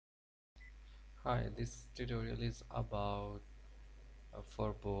Hi, this tutorial is about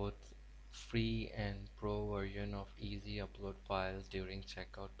for both free and pro version of easy upload files during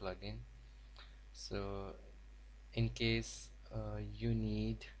checkout plugin. So in case you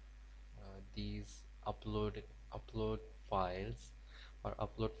need these upload files or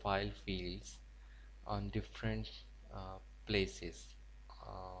upload file fields on different uh, places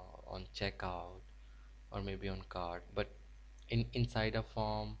on checkout or maybe on cart, but inside a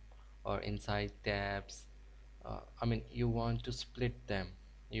form or inside tabs. I mean, you want to split them.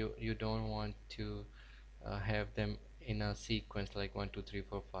 You don't want to have them in a sequence like 1 2 3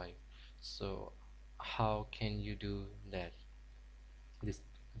 4 5. So how can you do that? This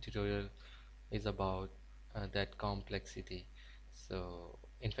tutorial is about that complexity. So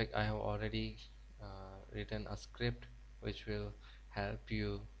in fact, I have already written a script which will help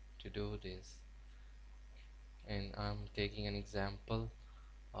you to do this, and I'm taking an example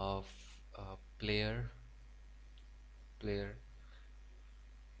of player.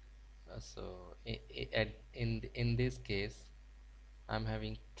 So in this case, I'm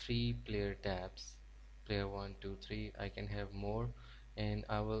having three player tabs, player 1 2 3. I can have more, and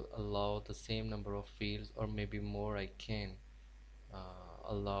I will allow the same number of fields or maybe more. I can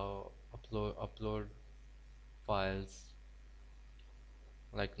allow upload files,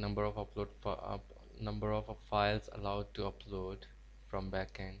 like number of files allowed to upload from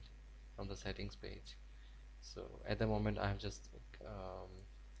backend, from the settings page. So at the moment I have just um,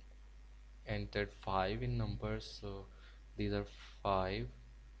 entered 5 in numbers, so these are 5.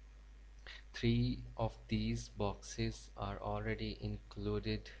 Three of these boxes are already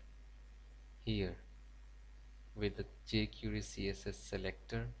included here with the jQuery CSS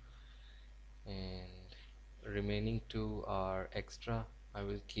selector, and remaining two are extra. I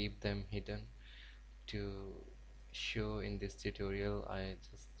will keep them hidden to show in this tutorial. I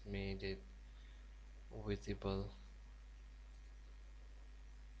just made it visible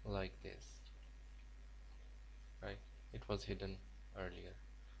like this, right? It was hidden earlier.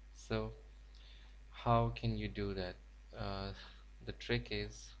 So how can you do that? The trick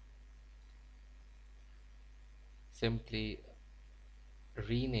is simply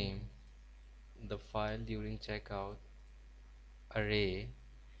rename the file during checkout array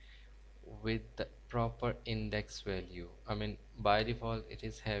with the proper index value. I mean, by default it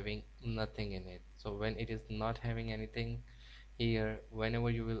is having nothing in it, so when it is not having anything here, whenever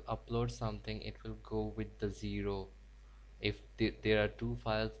you will upload something, it will go with the 0. If there are two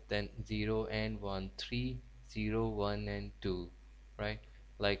files, then 0 and 1, 3 0 1 and 2, right?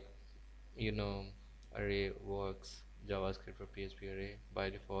 Like, you know, array works, JavaScript or PHP array, by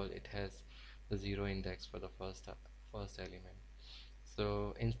default it has the 0 index for the first element.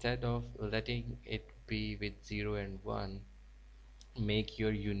 So instead of letting it be with 0 and 1, make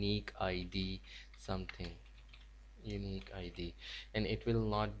your unique ID something unique ID, and it will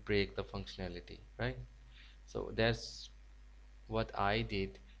not break the functionality, right? So that's what I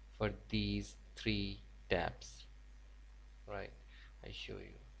did for these three tabs, right? I show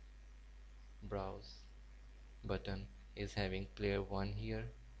you. Browse button is having player 1 here,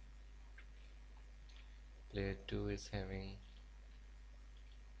 player 2 is having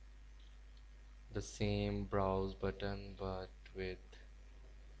the same browse button but with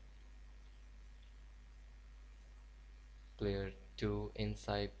player 2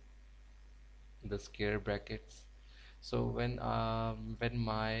 inside the square brackets. So when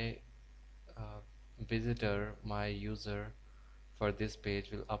my uh, visitor, my user for this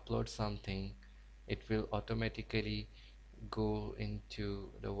page will upload something, it will automatically go into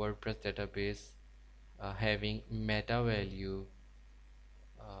the WordPress database having meta value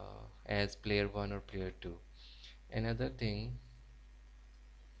as player 1 or player 2. Another thing,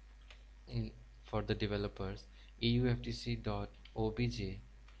 in, for the developers, euftc.obj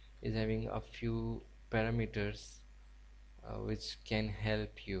is having a few parameters which can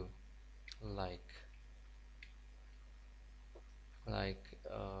help you, like like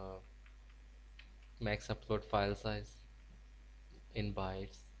max upload file size in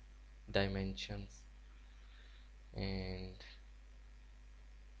bytes, dimensions, and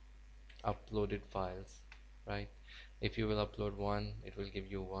uploaded files, right? If you will upload 1, it will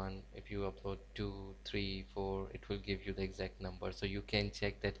give you 1. If you upload 2 3 4, it will give you the exact number, so you can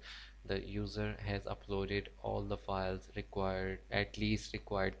check that the user has uploaded all the files required, at least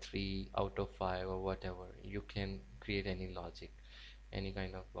required 3 out of 5 or whatever. You can create any logic, any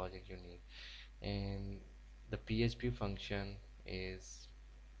kind of logic you need. And the PHP function is,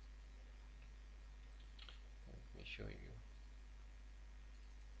 let me show you.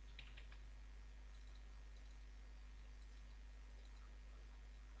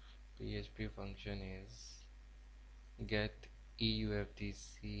 PHP function is get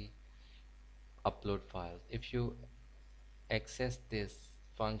EUFTC upload files. If you access this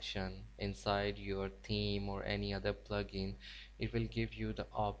function inside your theme or any other plugin, it will give you the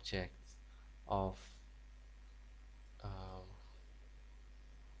objects of um,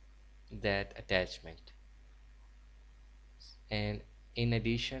 that attachment. And in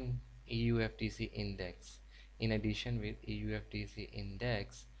addition, EUFTC index. In addition with EUFTC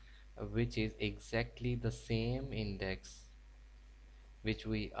index, which is exactly the same index which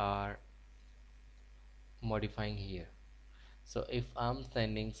we are modifying here. So if I'm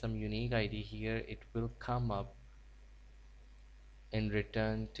sending some unique ID here, it will come up in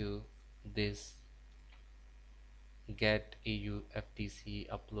return to this get EUFTC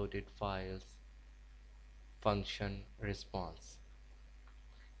uploaded files function response.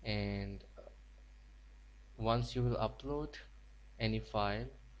 And once you will upload any file,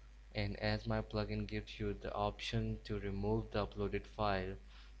 and as my plugin gives you the option to remove the uploaded file,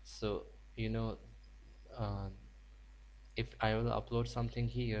 so you know, uh, if I will upload something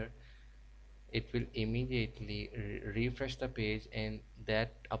here, it will immediately refresh the page and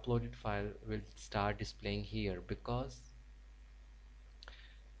that uploaded file will start displaying here, because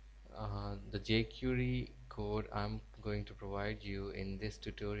the jQuery code I'm going to provide you in this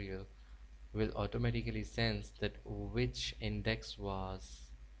tutorial will automatically sense that which index was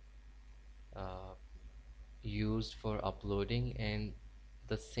uh, used for uploading, and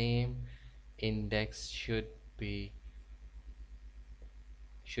the same index should be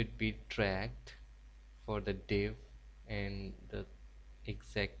tracked for the div and the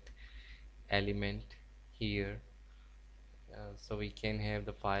exact element here, so we can have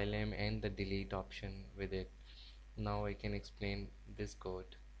the file name and the delete option with it. Now I can explain this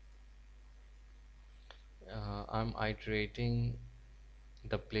code. I'm iterating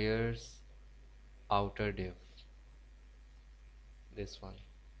the player's outer div, this one,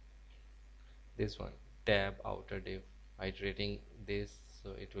 tab outer div, iterating this,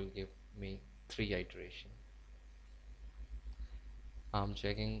 so it will give me 3 iteration. I'm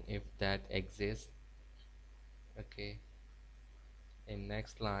checking if that exists. Okay, in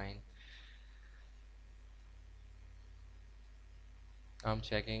next line I'm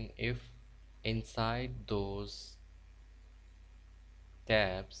checking if inside those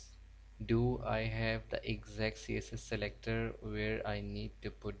tabs do I have the exact CSS selector where I need to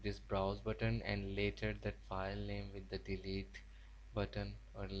put this browse button and later that file name with the delete button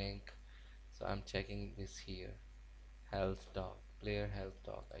or link. So I'm checking this here, health doc, player health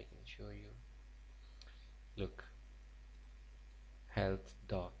doc. I can show you, look, health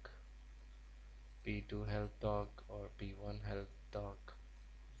doc, P2 health doc or P1 health doc.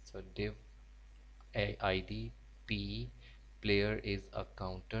 So div ID P, player is a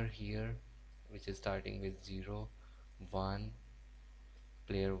counter here which is starting with 0 1,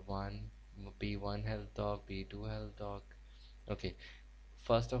 player 1, P1 health dog, P2 health dog. Okay,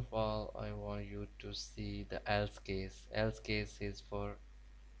 first of all I want you to see the else case. Else case is for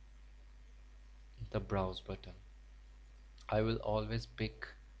the browse button. I will always pick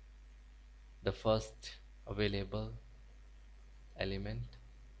the first available element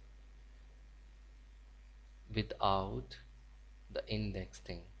without the index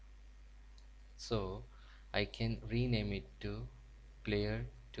thing, so I can rename it to player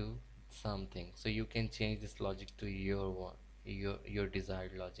to something. So you can change this logic to your one, your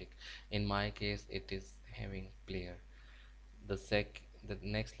desired logic. In my case it is having player. The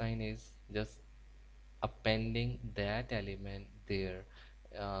next line is just appending that element there.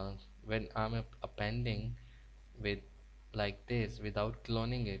 When I'm appending with like this without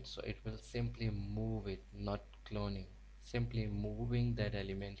cloning it, so it will simply move it, not cloning, simply moving that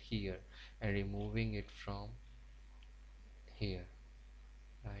element here and removing it from here,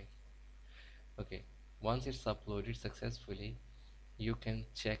 right? Okay, once it's uploaded successfully, you can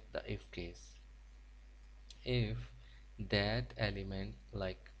check the if case. If that element,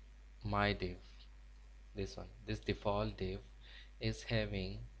 like my div, this default div is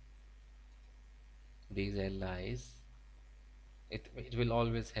having these LIs, it will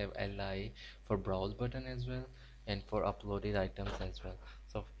always have li for browse button as well and for uploaded items as well.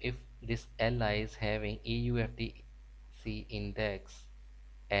 So if this li is having EUFTC index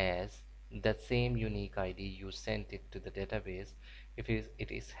as the same unique ID you sent it to the database, if it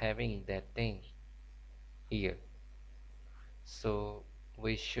is having that thing here, so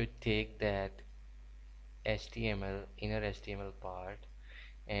we should take that HTML inner HTML part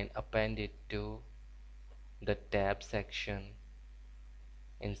and append it to the tab section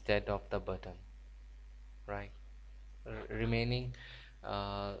instead of the button, right? Remaining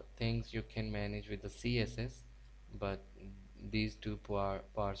thing things you can manage with the CSS, but these two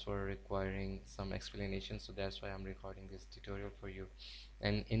parts were requiring some explanation, so that's why I'm recording this tutorial for you.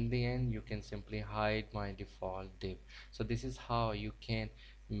 And in the end, you can simply hide my default div. So this is how you can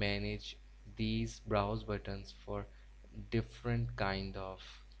manage these browse buttons for different kind of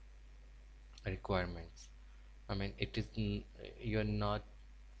requirements. I mean, you're not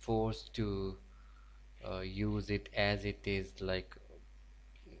forced to use it as it is,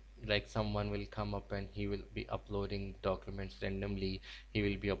 like someone will come up and he will be uploading documents randomly. He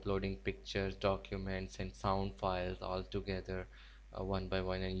will be uploading pictures, documents, and sound files all together, one by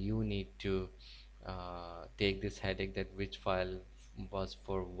one, and you need to take this headache that which file was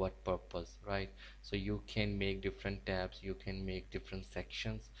for what purpose, right? So you can make different tabs, you can make different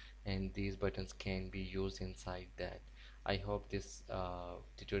sections, and these buttons can be used inside that. I hope this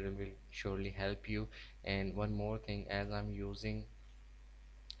tutorial will surely help you. And one more thing, as I'm using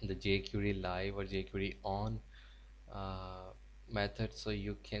the jQuery live or jQuery on method, so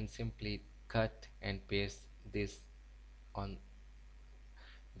you can simply cut and paste this on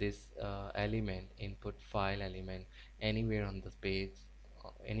this element, input file element, anywhere on the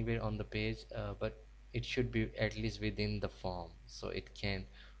page, but it should be at least within the form, so it can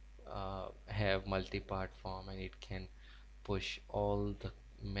have multi-part form, and it can push all the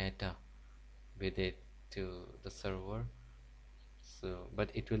meta with it to the server. So but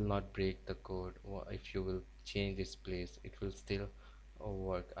it will not break the code. If you will change its place, it will still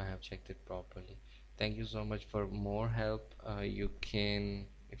work. I have checked it properly. Thank you so much. For more help, you can,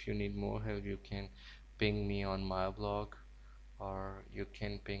 if you need more help, you can ping me on my blog, or you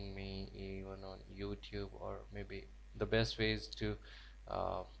can ping me even on YouTube, or maybe the best way is to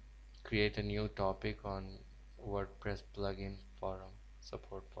uh, create a new topic on WordPress plugin forum,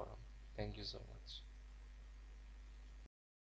 support forum. Thank you so much.